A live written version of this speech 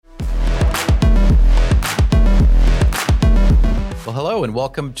Hello and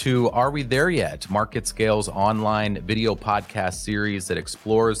welcome to Are We There Yet? MarketScale's online video podcast series that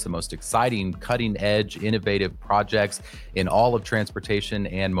explores the most exciting, cutting-edge, innovative projects in all of transportation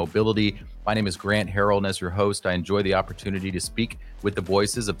and mobility. My name is Grant Harrell, and as your host, I enjoy the opportunity to speak with the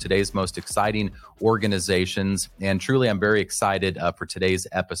voices of today's most exciting organizations. And truly, I'm very excited for today's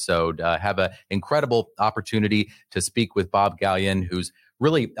episode. Have an incredible opportunity to speak with Bob Galyen, who's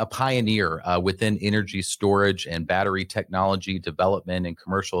really a pioneer within energy storage and battery technology development and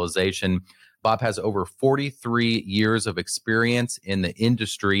commercialization. Bob has over 43 years of experience in the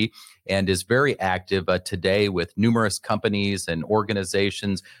industry and is very active today with numerous companies and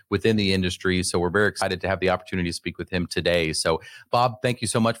organizations within the industry. So we're very excited to have the opportunity to speak with him today. So Bob, thank you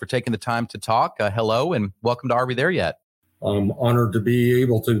so much for taking the time to talk. Hello and welcome to Are We There Yet? I'm honored to be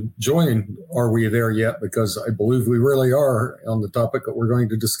able to join Are We There Yet? Because I believe we really are on the topic that we're going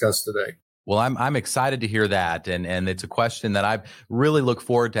to discuss today. Well, I'm excited to hear that. And it's a question that I really look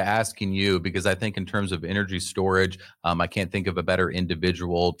forward to asking you, because I think in terms of energy storage, I can't think of a better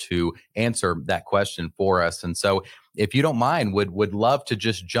individual to answer that question for us. And so if you don't mind, would love to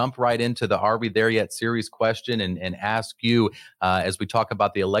just jump right into the Are We There Yet series question and ask you, as we talk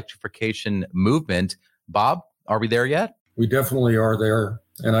about the electrification movement, Bob, are we there yet? We definitely are there.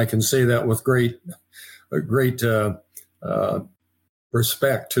 And I can say that with great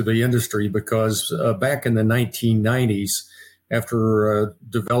respect to the industry, because back in the 1990s, after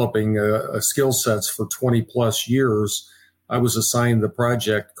developing skill sets for 20 plus years, I was assigned the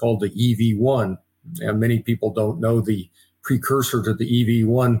project called the EV1. And many people don't know the precursor to the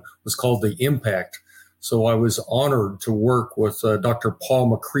EV1 was called the Impact. So I was honored to work with Dr. Paul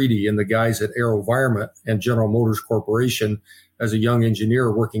McCready and the guys at AeroVironment and General Motors Corporation as a young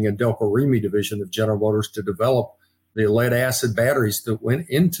engineer working in Delco Remy division of General Motors to develop the lead acid batteries that went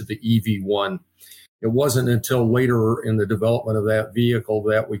into the EV1. It wasn't until later in the development of that vehicle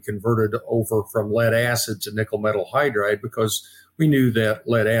that we converted over from lead acid to nickel metal hydride, because we knew that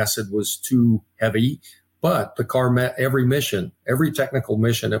lead acid was too heavy, but the car met every mission, every technical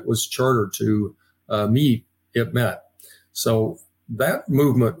mission it was chartered to meet, it met. So that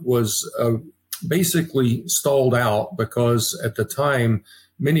movement was basically stalled out because at the time,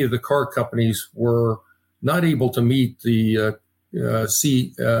 many of the car companies were not able to meet the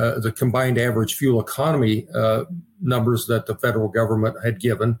combined average fuel economy numbers that the federal government had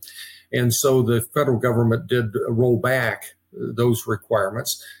given. And so the federal government did roll back those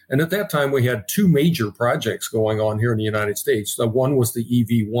requirements. And at that time, we had two major projects going on here in the United States. The one was the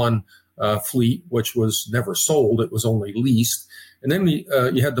EV1 fleet, which was never sold. It was only leased. And then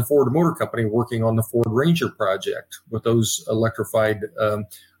you had the Ford Motor Company working on the Ford Ranger project with those electrified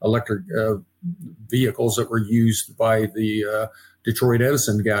electric vehicles that were used by the Detroit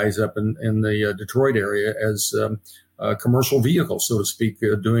Edison guys up in the Detroit area as commercial vehicles, so to speak,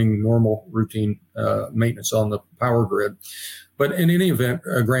 doing normal routine maintenance on the power grid. But in any event,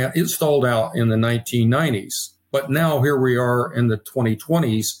 Grant, it stalled out in the 1990s. But now here we are in the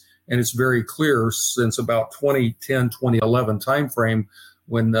 2020s. And it's very clear since about 2010, 2011 timeframe,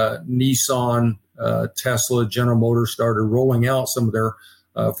 when Nissan, Tesla, General Motors started rolling out some of their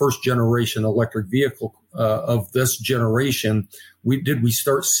first generation electric vehicle of this generation, we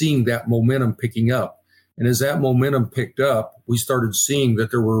start seeing that momentum picking up. And as that momentum picked up, we started seeing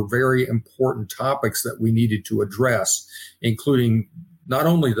that there were very important topics that we needed to address, including not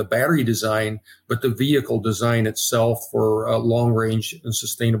only the battery design, but the vehicle design itself for long range and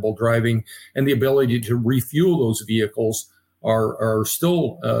sustainable driving, and the ability to refuel those vehicles are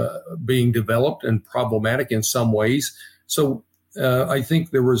still being developed and problematic in some ways. So I think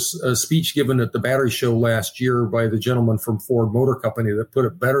there was a speech given at the battery show last year by the gentleman from Ford Motor Company that put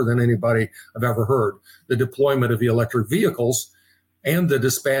it better than anybody I've ever heard. The deployment of the electric vehicles and the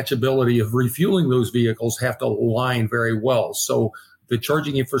dispatchability of refueling those vehicles have to align very well. So the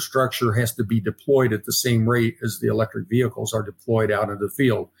charging infrastructure has to be deployed at the same rate as the electric vehicles are deployed out in the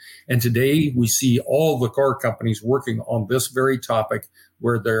field. And today we see all the car companies working on this very topic,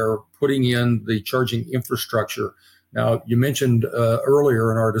 where they're putting in the charging infrastructure. Now, you mentioned earlier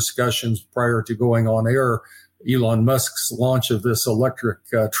in our discussions prior to going on air, Elon Musk's launch of this electric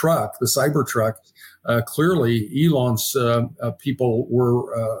truck, the Cybertruck. Clearly, Elon's people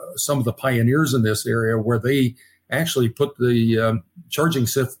were some of the pioneers in this area, where they actually put the charging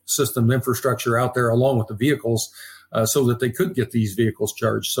system infrastructure out there along with the vehicles so that they could get these vehicles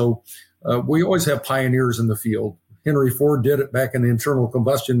charged. So we always have pioneers in the field. Henry Ford did it back in the internal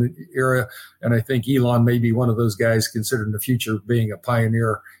combustion era, and I think Elon may be one of those guys considered in the future being a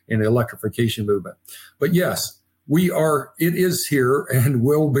pioneer in the electrification movement. But yes, it is here and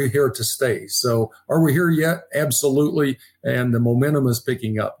will be here to stay. So are we here yet? Absolutely. And the momentum is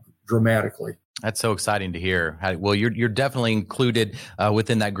picking up dramatically. That's so exciting to hear. Well, you're definitely included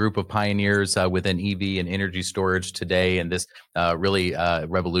within that group of pioneers within EV and energy storage today, and this really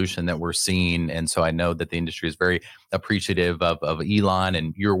revolution that we're seeing. And so I know that the industry is very appreciative of Elon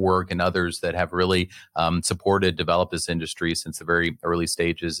and your work and others that have really developed this industry since the very early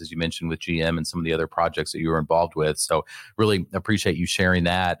stages, as you mentioned with GM and some of the other projects that you were involved with. So really appreciate you sharing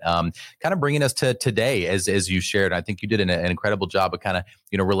that. Kind of bringing us to today, as you shared. I think you did an incredible job of kind of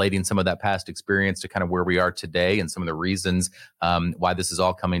relating some of that past experience to kind of where we are today and some of the reasons why this is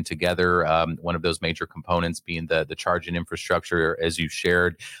all coming together. One of those major components being the charging infrastructure, as you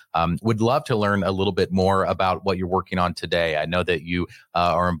shared. Would love to learn a little bit more about what you're working on today. I know that you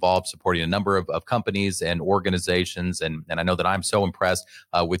are involved supporting a number of companies and organizations, and I know that I'm so impressed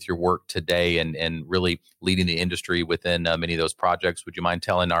with your work today and really leading the industry within many of those projects. Would you mind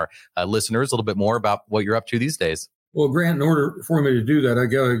telling our listeners a little bit more about what you're up to these days? Well, Grant, in order for me to do that, I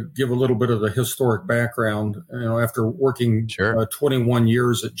got to give a little bit of the historic background. After working 21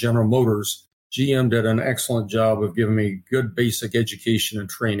 years at General Motors, GM did an excellent job of giving me good basic education and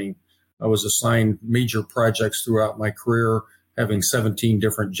training. I was assigned major projects throughout my career, having 17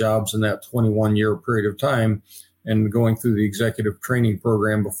 different jobs in that 21-year period of time, and going through the executive training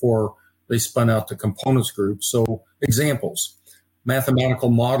program before they spun out the components group. So examples.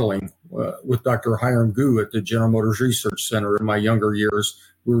 Mathematical modeling with Dr. Hiram Gu at the General Motors Research Center. In my younger years,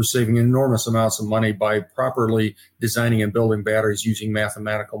 we were saving enormous amounts of money by properly designing and building batteries using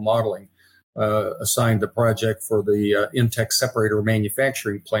mathematical modeling. Assigned the project for the Intech separator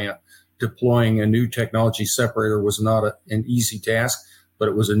manufacturing plant. Deploying a new technology separator was not an easy task, but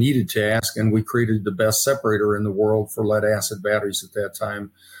it was a needed task, and we created the best separator in the world for lead acid batteries at that time.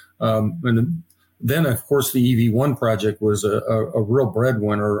 And then, of course, the EV1 project was a real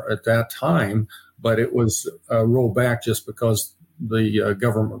breadwinner at that time, but it was rolled back just because the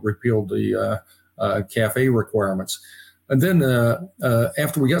government repealed the CAFE requirements. And then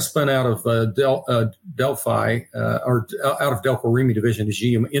after we got spun out of Delphi, or out of Delco Remy division of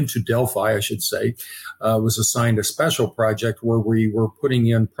GM into Delphi, I should say, was assigned a special project where we were putting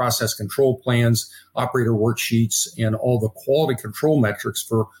in process control plans, operator worksheets, and all the quality control metrics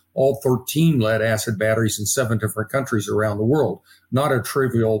for all 13 lead acid batteries in 7 different countries around the world. Not a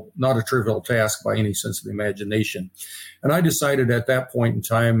trivial task by any sense of the imagination. And I decided at that point in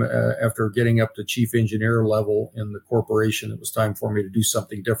time, after getting up to chief engineer level in the corporation, it was time for me to do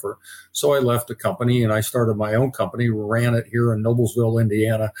something different. So I left the company and I started my own company, ran it here in Noblesville,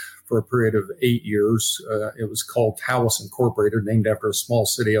 Indiana for a period of 8 years. It was called Taos Incorporated, named after a small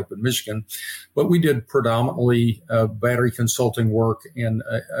city up in Michigan. But we did predominantly battery consulting work and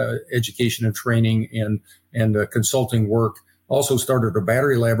education and training and consulting work. Also started a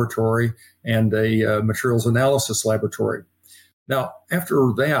battery laboratory and a materials analysis laboratory. Now, after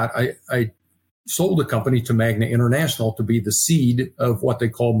that, I sold the company to Magna International to be the seed of what they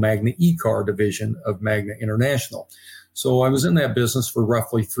call Magna E-Car division of Magna International. So I was in that business for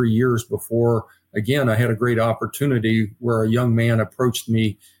roughly 3 years before, again, I had a great opportunity where a young man approached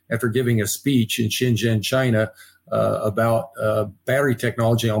me after giving a speech in Shenzhen, China, about battery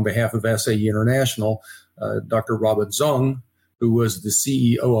technology on behalf of SAE International. Dr. Robin Zeng, who was the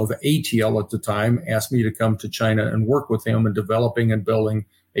CEO of ATL at the time, asked me to come to China and work with him in developing and building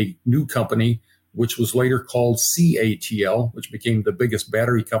a new company, which was later called CATL, which became the biggest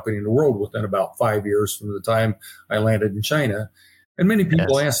battery company in the world within about 5 years from the time I landed in China. And many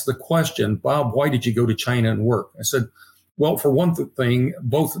people ask the question, Bob, why did you go to China and work? I said, well, for one thing,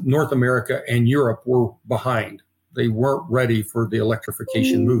 both North America and Europe were behind. They weren't ready for the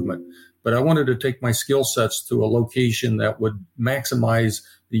electrification movement. But I wanted to take my skill sets to a location that would maximize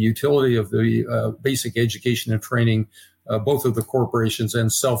the utility of the basic education and training, both of the corporations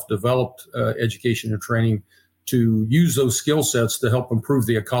and self-developed education and training, to use those skill sets to help improve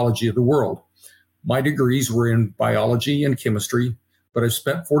the ecology of the world. My degrees were in biology and chemistry, but I've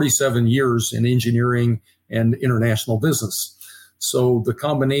spent 47 years in engineering and international business. So the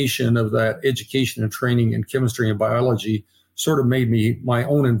combination of that education and training in chemistry and biology sort of made me my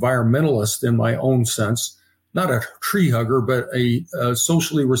own environmentalist in my own sense, not a tree hugger, but a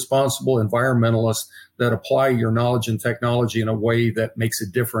socially responsible environmentalist that apply your knowledge and technology in a way that makes a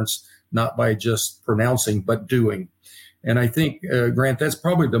difference, not by just pronouncing, but doing. And I think, Grant, that's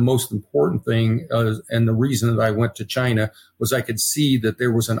probably the most important thing. And the reason that I went to China was I could see that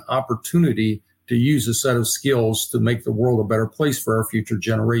there was an opportunity to use a set of skills to make the world a better place for our future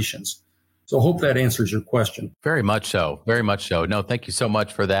generations. So I hope that answers your question. Very much so. Very much so. No, thank you so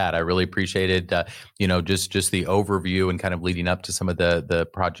much for that. I really appreciated, just the overview and kind of leading up to some of the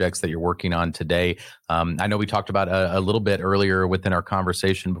projects that you're working on today. I know we talked about a little bit earlier within our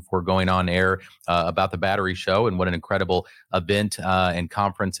conversation before going on air about the battery show and what an incredible event and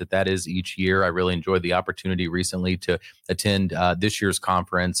conference that is each year. I really enjoyed the opportunity recently to attend this year's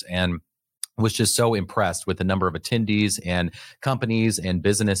conference and was just so impressed with the number of attendees and companies and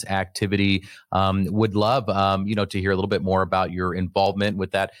business activity. Would love, to hear a little bit more about your involvement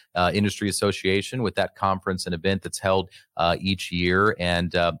with that industry association, with that conference and event that's held each year,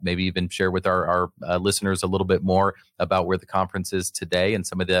 and maybe even share with our listeners a little bit more about where the conference is today and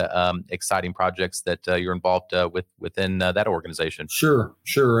some of the exciting projects that you're involved within that organization. Sure.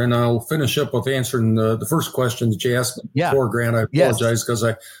 And I'll finish up with answering the first question that you asked before, Grant. I apologize because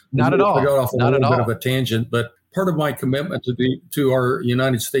I got off a little bit of a tangent, but part of my commitment to our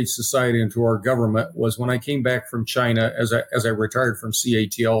United States society and to our government was when I came back from China as I retired from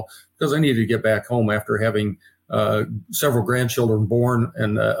CATL, because I needed to get back home after having several grandchildren born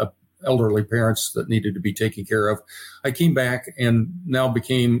and elderly parents that needed to be taken care of. I came back and now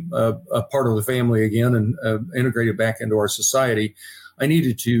became a part of the family again and integrated back into our society. I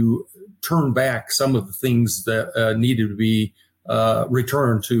needed to turn back some of the things that needed to be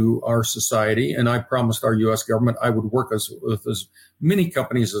return to our society. And I promised our U.S. government I would work with as many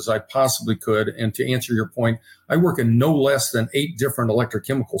companies as I possibly could. And to answer your point, I work in no less than 8 different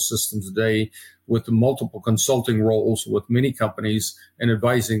electrochemical systems today with multiple consulting roles with many companies and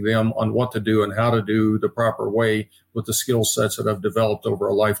advising them on what to do and how to do the proper way with the skill sets that I've developed over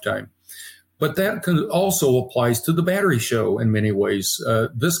a lifetime. But that also applies to the battery show in many ways.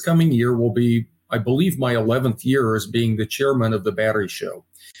 This coming year will be, I believe, my 11th year as being the chairman of the battery show.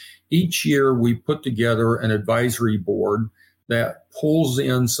 Each year we put together an advisory board that pulls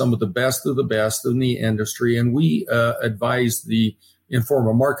in some of the best in the industry, and we advise the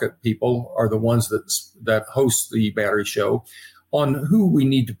informal market people are the ones that host the battery show on who we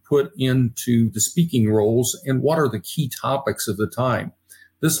need to put into the speaking roles and what are the key topics of the time.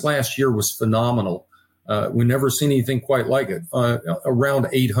 This last year was phenomenal. We never seen anything quite like it. Around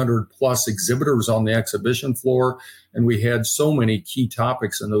 800 plus exhibitors on the exhibition floor, and we had so many key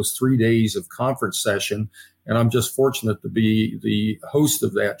topics in those 3 days of conference session. And I'm just fortunate to be the host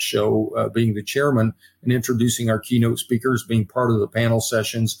of that show, being the chairman and introducing our keynote speakers, being part of the panel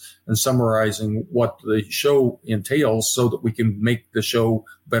sessions and summarizing what the show entails so that we can make the show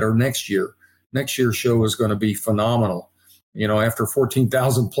better next year. Next year's show is going to be phenomenal. After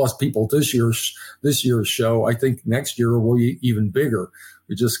 14,000 plus people this year's show, I think next year will be even bigger.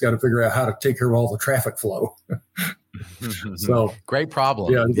 We just got to figure out how to take care of all the traffic flow. So great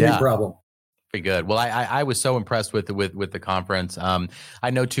problem. Yeah, great problem. Very good. Well, I was so impressed with the conference. I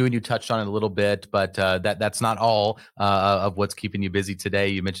know too, and you touched on it a little bit, but that's not all of what's keeping you busy today.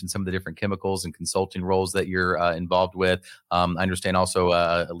 You mentioned some of the different chemicals and consulting roles that you're involved with. I understand also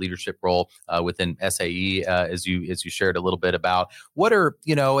a leadership role within SAE, as you shared a little bit about. What are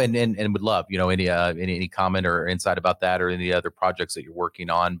and would love any comment or insight about that or any other projects that you're working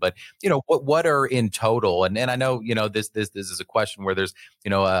on. But what are in total? And I know this is a question where there's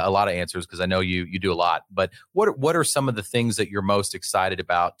a lot of answers because I know you do a lot, but what are some of the things that you're most excited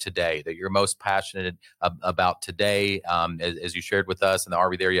about today, that you're most passionate about today? As you shared with us in the "Are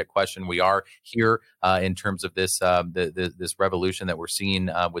we there yet?" question, we are here in terms of this this revolution that we're seeing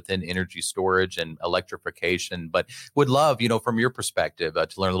within energy storage and electrification. But would love from your perspective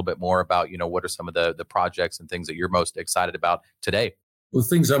to learn a little bit more about what are some of the projects and things that you're most excited about today. The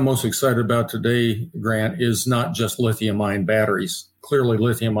things I'm most excited about today, Grant, is not just lithium-ion batteries. Clearly,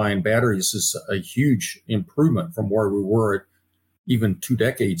 lithium-ion batteries is a huge improvement from where we were even 2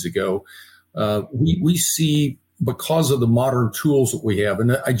 decades ago. We see, because of the modern tools that we have,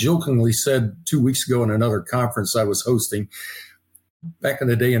 and I jokingly said 2 weeks ago in another conference I was hosting, back in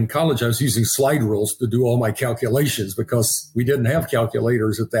the day in college, I was using slide rules to do all my calculations because we didn't have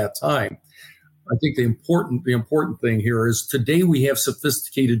calculators at that time. I think the important thing here is today we have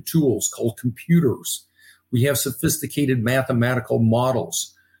sophisticated tools called computers. We have sophisticated mathematical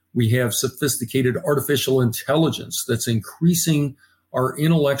models. We have sophisticated artificial intelligence that's increasing our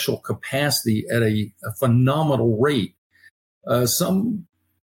intellectual capacity at a phenomenal rate. Some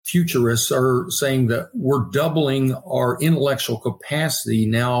futurists are saying that we're doubling our intellectual capacity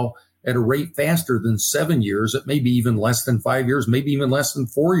now at a rate faster than 7 years. It may be even less than 5 years, maybe even less than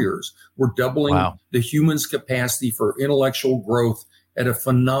 4 years. We're doubling the human's capacity for intellectual growth at a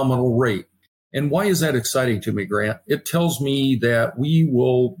phenomenal rate. And why is that exciting to me, Grant? It tells me that we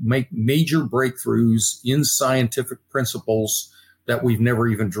will make major breakthroughs in scientific principles that we've never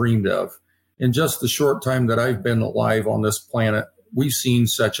even dreamed of. In just the short time that I've been alive on this planet, we've seen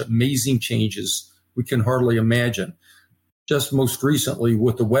such amazing changes we can hardly imagine. Just most recently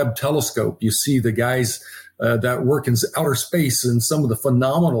with the Webb telescope, you see the guys that work in outer space and some of the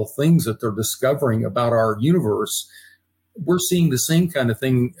phenomenal things that they're discovering about our universe. We're seeing the same kind of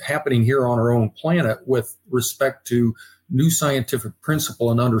thing happening here on our own planet with respect to new scientific principle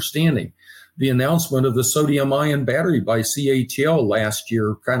and understanding. The announcement of the sodium-ion battery by CATL last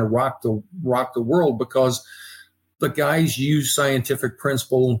year kind of rocked the world, because the guys use scientific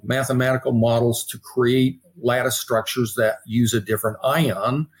principle, mathematical models to create lattice structures that use a different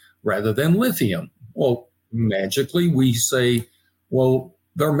ion rather than lithium. Well, magically we say, well,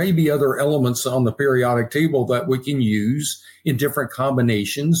 there may be other elements on the periodic table that we can use in different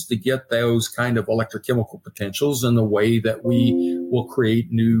combinations to get those kind of electrochemical potentials in the way that we will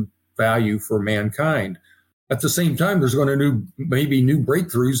create new value for mankind. At the same time, there's going to maybe new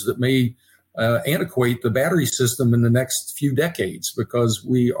breakthroughs that may antiquate the battery system in the next few decades, because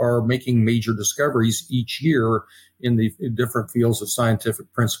we are making major discoveries each year in the different fields of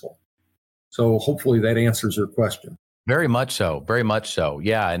scientific principle. So hopefully that answers your question. Very much so. Very much so.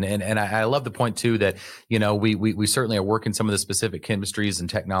 Yeah. And I love the point too that, we certainly are working some of the specific chemistries and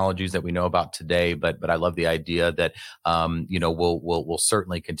technologies that we know about today, but I love the idea that, we'll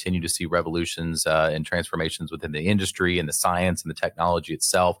certainly continue to see revolutions and transformations within the industry and the science and the technology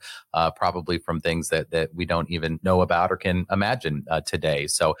itself, probably from things that we don't even know about or can imagine today.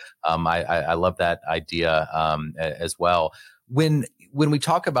 So I love that idea as well. When we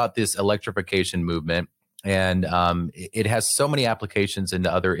talk about this electrification movement, and it has so many applications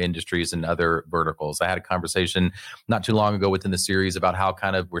into other industries and other verticals. I had a conversation not too long ago within the series about how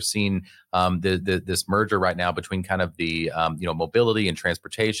kind of we're seeing this merger right now between kind of the mobility and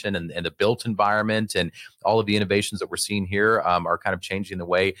transportation and the built environment, and all of the innovations that we're seeing here are kind of changing the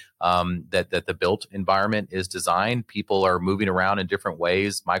way that the built environment is designed. People are moving around in different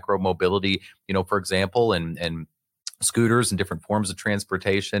ways, micro mobility, for example, and scooters and different forms of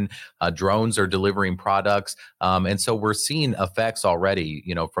transportation. Drones are delivering products. And so we're seeing effects already,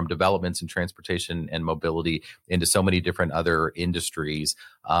 from developments in transportation and mobility into so many different other industries.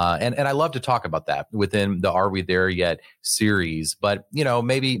 And I love to talk about that within the Are We There Yet series, but,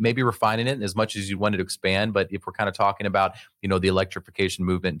 maybe refining it as much as you wanted to expand. But if we're kind of talking about, the electrification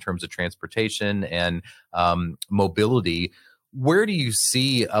movement in terms of transportation and mobility, where do you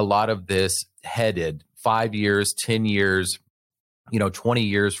see a lot of this headed 5 years, 10 years, 20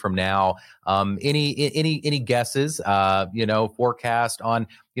 years from now? Any guesses, forecast on,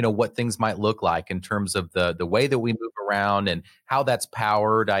 what things might look like in terms of the way that we move around and how that's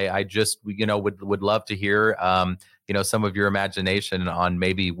powered? I just, would love to hear, some of your imagination on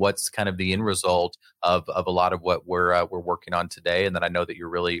maybe what's kind of the end result of a lot of what we're working on today, and that I know that you're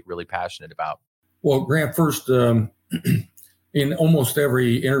really, really passionate about. Well, Grant, first, in almost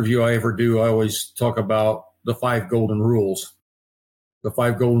every interview I ever do, I always talk about the 5 golden rules, the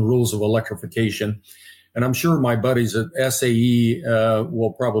 5 golden rules of electrification. And I'm sure my buddies at SAE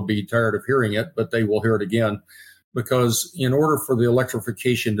will probably be tired of hearing it, but they will hear it again, because in order for the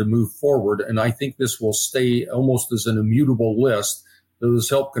electrification to move forward, and I think this will stay almost as an immutable list that was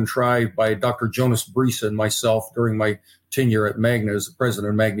helped contrived by Dr. Jonas Breese and myself during my tenure at Magna as the president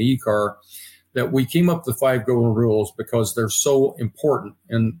of Magna E-Car, that we came up with the 5 golden rules because they're so important.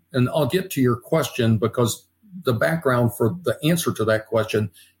 And I'll get to your question, because the background for the answer to that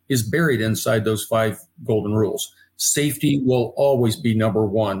question is buried inside those 5 golden rules. Safety will always be number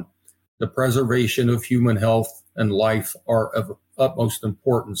one. The preservation of human health and life are of utmost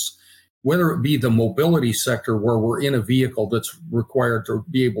importance. Whether it be the mobility sector, where we're in a vehicle that's required to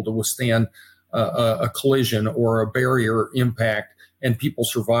be able to withstand a collision or a barrier impact, and people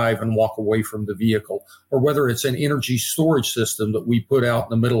survive and walk away from the vehicle, or whether it's an energy storage system that we put out in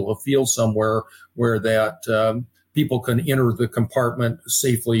the middle of a field somewhere where that people can enter the compartment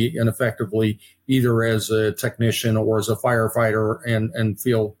safely and effectively, either as a technician or as a firefighter, and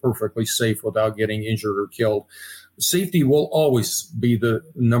feel perfectly safe without getting injured or killed. Safety will always be the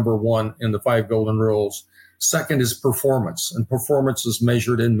number one in the 5 golden rules. Second is performance, and performance is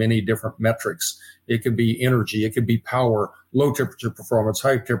measured in many different metrics. It could be energy, it could be power, low temperature performance,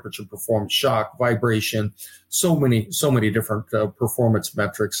 high temperature performance, shock, vibration, so many different performance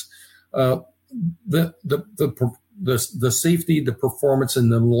metrics. The safety, the performance,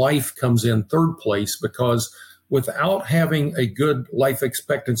 and the life comes in third place, because without having a good life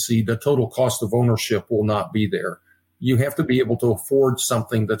expectancy, the total cost of ownership will not be there. You have to be able to afford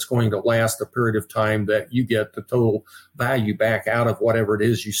something that's going to last a period of time, that you get the total value back out of whatever it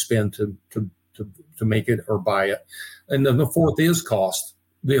is you spend to make it or buy it. And then the fourth is cost.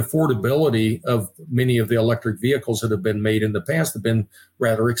 the affordability of many of the electric vehicles that have been made in the past have been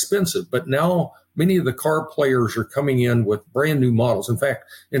rather expensive. But now many of the car players are coming in with brand new models. In fact,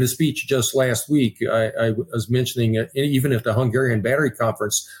 in a speech just last week, I was mentioning, even at the Hungarian Battery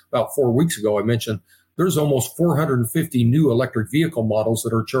Conference about 4 weeks ago, I mentioned there's almost 450 new electric vehicle models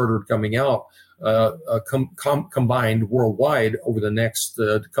that are chartered coming out combined worldwide over the next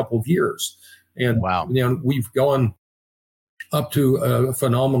couple of years. And wow, we've gone up to a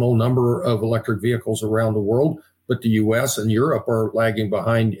phenomenal number of electric vehicles around the world, but the U.S. and Europe are lagging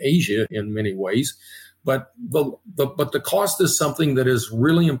behind Asia in many ways. But the cost is something that is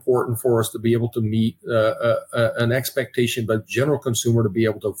really important for us to be able to meet an expectation by the general consumer to be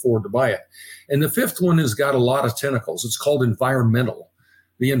able to afford to buy it. And the fifth one has got a lot of tentacles. It's called environmental.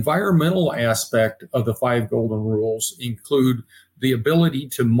 The environmental aspect of the 5 golden rules include the ability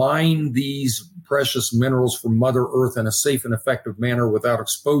to mine these precious minerals from Mother Earth in a safe and effective manner without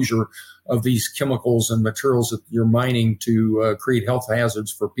exposure of these chemicals and materials that you're mining to create health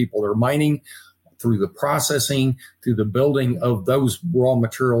hazards for people that are mining, through the processing, through the building of those raw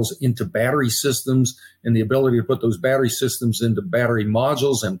materials into battery systems, and the ability to put those battery systems into battery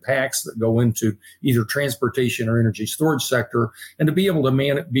modules and packs that go into either transportation or energy storage sector, and to be able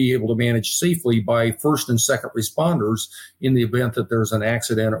to manage safely by first and second responders in the event that there's an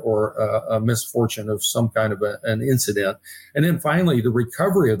accident or a misfortune of some kind of an incident. And then finally, the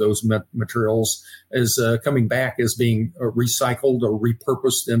recovery of those materials is coming back as being recycled or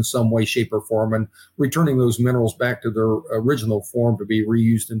repurposed in some way, shape, or form, and returning those minerals back to their original form to be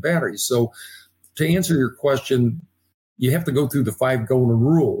reused in batteries. So to answer your question, you have to go through the 5 golden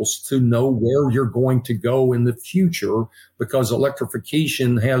rules to know where you're going to go in the future, because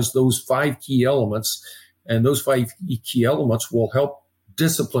electrification has those 5 key elements, and those 5 key elements will help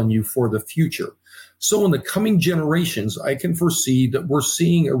discipline you for the future. So in the coming generations, I can foresee that we're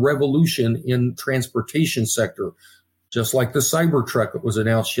seeing a revolution in transportation sector, just like the Cybertruck that was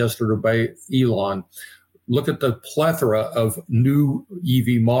announced yesterday by Elon. Look at the plethora of new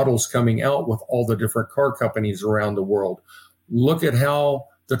EV models coming out with all the different car companies around the world. Look at how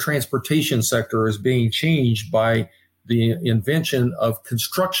the transportation sector is being changed by the invention of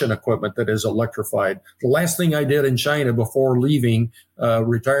construction equipment that is electrified. The last thing I did in China before leaving,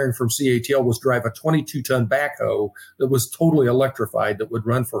 retiring from CATL, was drive a 22-ton backhoe that was totally electrified, that would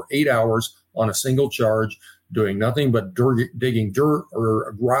run for 8 hours on a single charge, doing nothing but digging dirt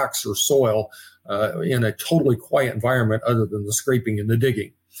or rocks or soil in a totally quiet environment other than the scraping and the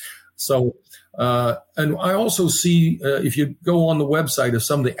digging. So, and I also see, if you go on the website of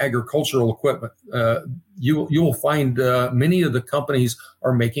some of the agricultural equipment, you'll find many of the companies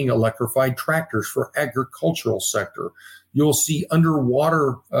are making electrified tractors for agricultural sector. You'll see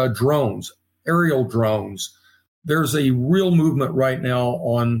underwater drones, aerial drones. There's a real movement right now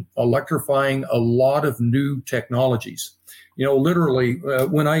on electrifying a lot of new technologies. Literally,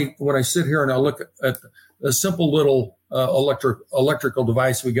 when I sit here and I look at a simple little electrical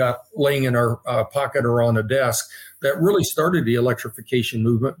device we got laying in our pocket or on a desk, that really started the electrification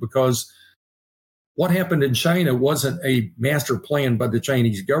movement, because what happened in China wasn't a master plan by the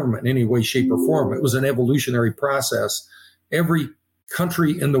Chinese government in any way, shape, or form. It was an evolutionary process. Every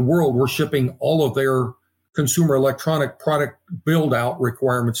country in the world were shipping all of their consumer electronic product build-out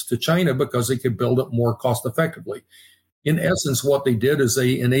requirements to China because they could build it more cost effectively. In essence, what they did is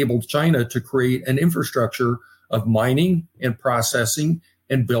they enabled China to create an infrastructure of mining and processing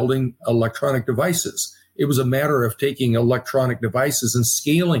and building electronic devices. It was a matter of taking electronic devices and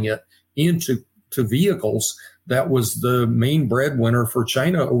scaling it into vehicles. That was the main breadwinner for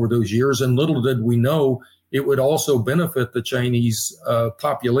China over those years. And little did we know, it would also benefit the Chinese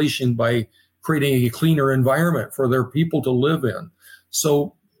population by creating a cleaner environment for their people to live in.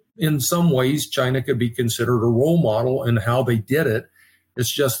 So in some ways, China could be considered a role model in how they did it.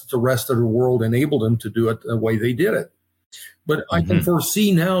 It's just the rest of the world enabled them to do it the way they did it. But I can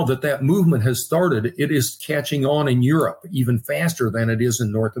foresee now that movement has started. It is catching on in Europe even faster than it is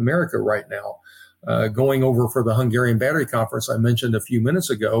in North America right now. Going over for the Hungarian Battery Conference I mentioned a few minutes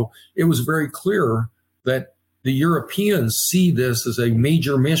ago, it was very clear that the Europeans see this as a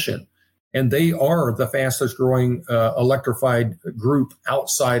major mission. And they are the fastest growing electrified group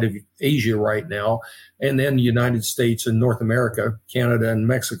outside of Asia right now. And then the United States and North America, Canada and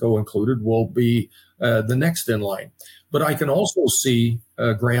Mexico included, will be the next in line. But I can also see,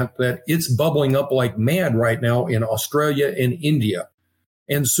 Grant, that it's bubbling up like mad right now in Australia and India,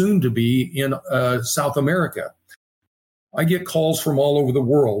 and soon to be in South America. I get calls from all over the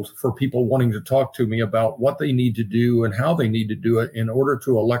world for people wanting to talk to me about what they need to do and how they need to do it in order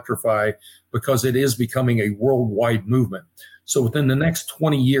to electrify, because it is becoming a worldwide movement. So within the next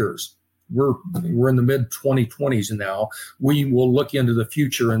 20 years, we're in the mid 2020s now, we will look into the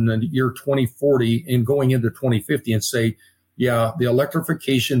future in the year 2040 and going into 2050 and say, yeah, the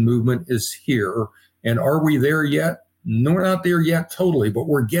electrification movement is here. And are we there yet? No, we're not there yet totally, but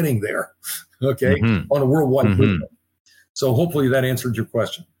we're getting there, okay, on a worldwide movement. So hopefully that answered your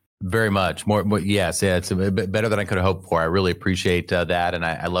question. Very much more. Yes, yeah, it's a bit better than I could have hoped for. I really appreciate that, and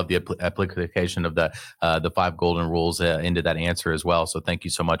I love the application of the 5 golden rules into that answer as well. So thank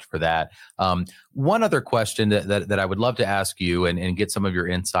you so much for that. One other question that I would love to ask you and get some of your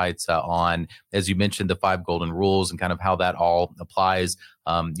insights on, as you mentioned, the 5 golden rules and kind of how that all applies,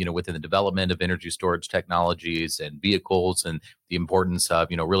 within the development of energy storage technologies and vehicles, and the importance of,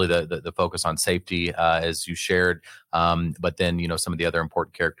 really the focus on safety, as you shared, but then, some of the other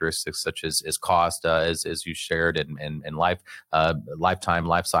important characteristics such as cost, as you shared, and lifetime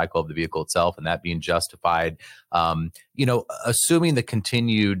life cycle of the vehicle itself, and that being justified. Assuming the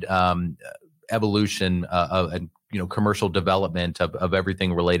continued evolution of commercial development of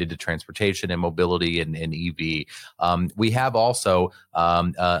everything related to transportation and mobility and EV. We have also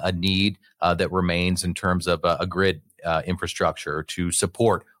a need that remains in terms of a grid infrastructure to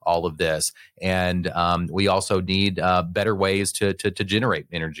support all of this. And we also need better ways to generate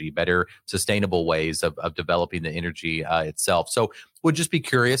energy, better sustainable ways of developing the energy itself. So would just be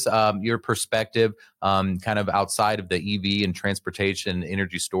curious, your perspective, kind of outside of the EV and transportation,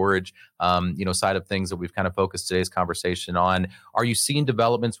 energy storage, side of things that we've kind of focused today's conversation on. Are you seeing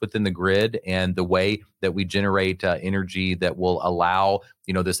developments within the grid and the way that we generate energy that will allow,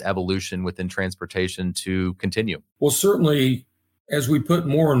 this evolution within transportation to continue? Well, certainly, as we put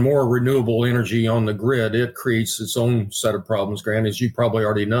more and more renewable energy on the grid, it creates its own set of problems, Grant. As you probably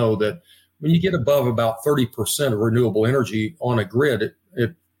already know, that when you get above about 30% of renewable energy on a grid,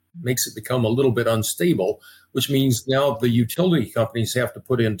 it makes it become a little bit unstable, which means now the utility companies have to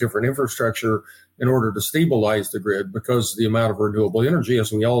put in different infrastructure in order to stabilize the grid, because the amount of renewable energy,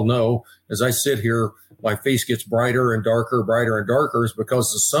 as we all know, as I sit here, my face gets brighter and darker, is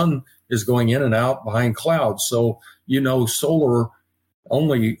because the sun is going in and out behind clouds. So, solar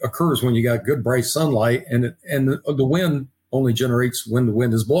only occurs when you got good bright sunlight, and the wind only generates when the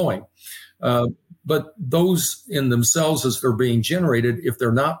wind is blowing. But those in themselves, as they're being generated, if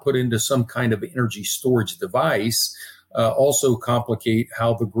they're not put into some kind of energy storage device, also complicate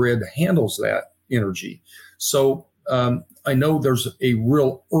how the grid handles that energy. So I know there's a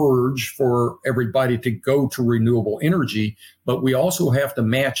real urge for everybody to go to renewable energy, but we also have to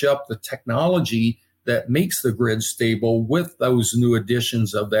match up the technology that makes the grid stable with those new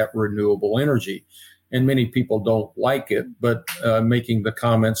additions of that renewable energy. And many people don't like it, but making the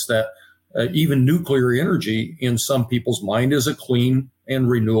comments that even nuclear energy in some people's mind is a clean and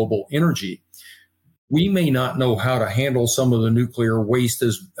renewable energy. We may not know how to handle some of the nuclear waste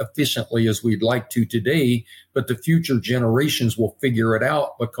as efficiently as we'd like to today, but the future generations will figure it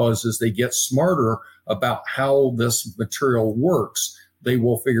out, because as they get smarter about how this material works, they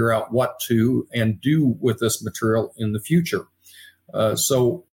will figure out what to and do with this material in the future.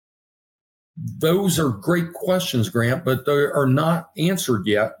 So those are great questions, Grant, but they are not answered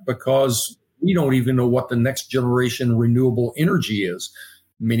yet, because we don't even know what the next generation renewable energy is.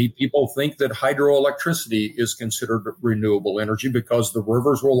 Many people think that hydroelectricity is considered renewable energy because the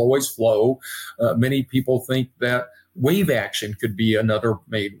rivers will always flow. Many people think that wave action could be another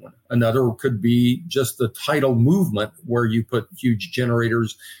made one. Another could be just the tidal movement, where you put huge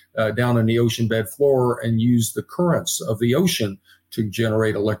generators down in the ocean bed floor and use the currents of the ocean to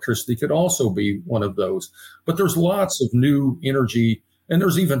generate electricity, could also be one of those. But there's lots of new energy, and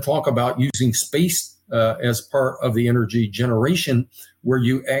there's even talk about using space as part of the energy generation, where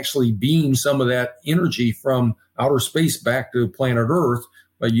you actually beam some of that energy from outer space back to planet Earth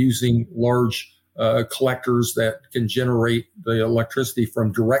by using large collectors that can generate the electricity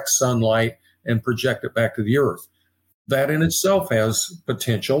from direct sunlight and project it back to the Earth. That in itself has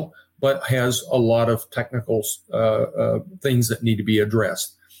potential, but has a lot of technical things that need to be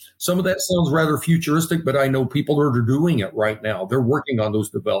addressed. Some of that sounds rather futuristic, but I know people are doing it right now. They're working on those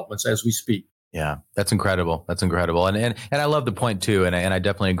developments as we speak. Yeah, that's incredible. That's incredible. And I love the point too. And I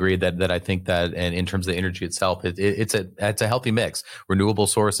definitely agree that I think that in terms of the energy itself, it's a healthy mix. Renewable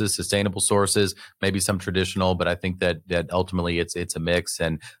sources, sustainable sources, maybe some traditional, but I think that ultimately it's a mix.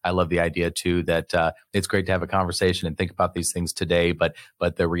 And I love the idea too that it's great to have a conversation and think about these things today. But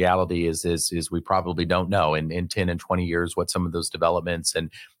the reality is we probably don't know in 10 and 20 years what some of those developments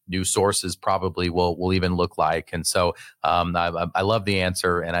and new sources probably will even look like. And so I love the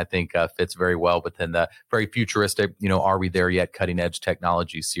answer, and I think fits very well within the very futuristic, Are We There Yet? Cutting Edge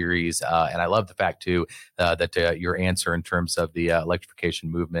Technology series. And I love the fact, too, that your answer in terms of the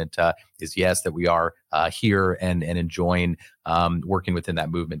electrification movement is yes, that we are here and enjoying working within that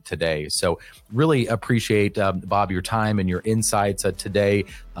movement today. So really appreciate, Bob, your time and your insights today,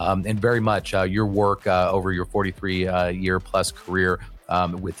 and very much your work over your 43-year plus career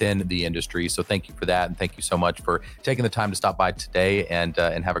within the industry. So thank you for that. And thank you so much for taking the time to stop by today and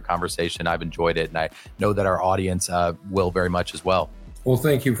have a conversation. I've enjoyed it, and I know that our audience will very much as well. Well,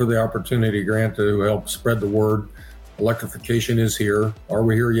 thank you for the opportunity, Grant, to help spread the word. Electrification is here. Are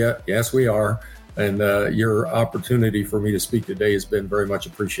we here yet? Yes, we are. And your opportunity for me to speak today has been very much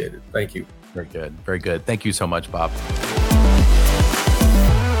appreciated. Thank you. Very good. Very good. Thank you so much, Bob.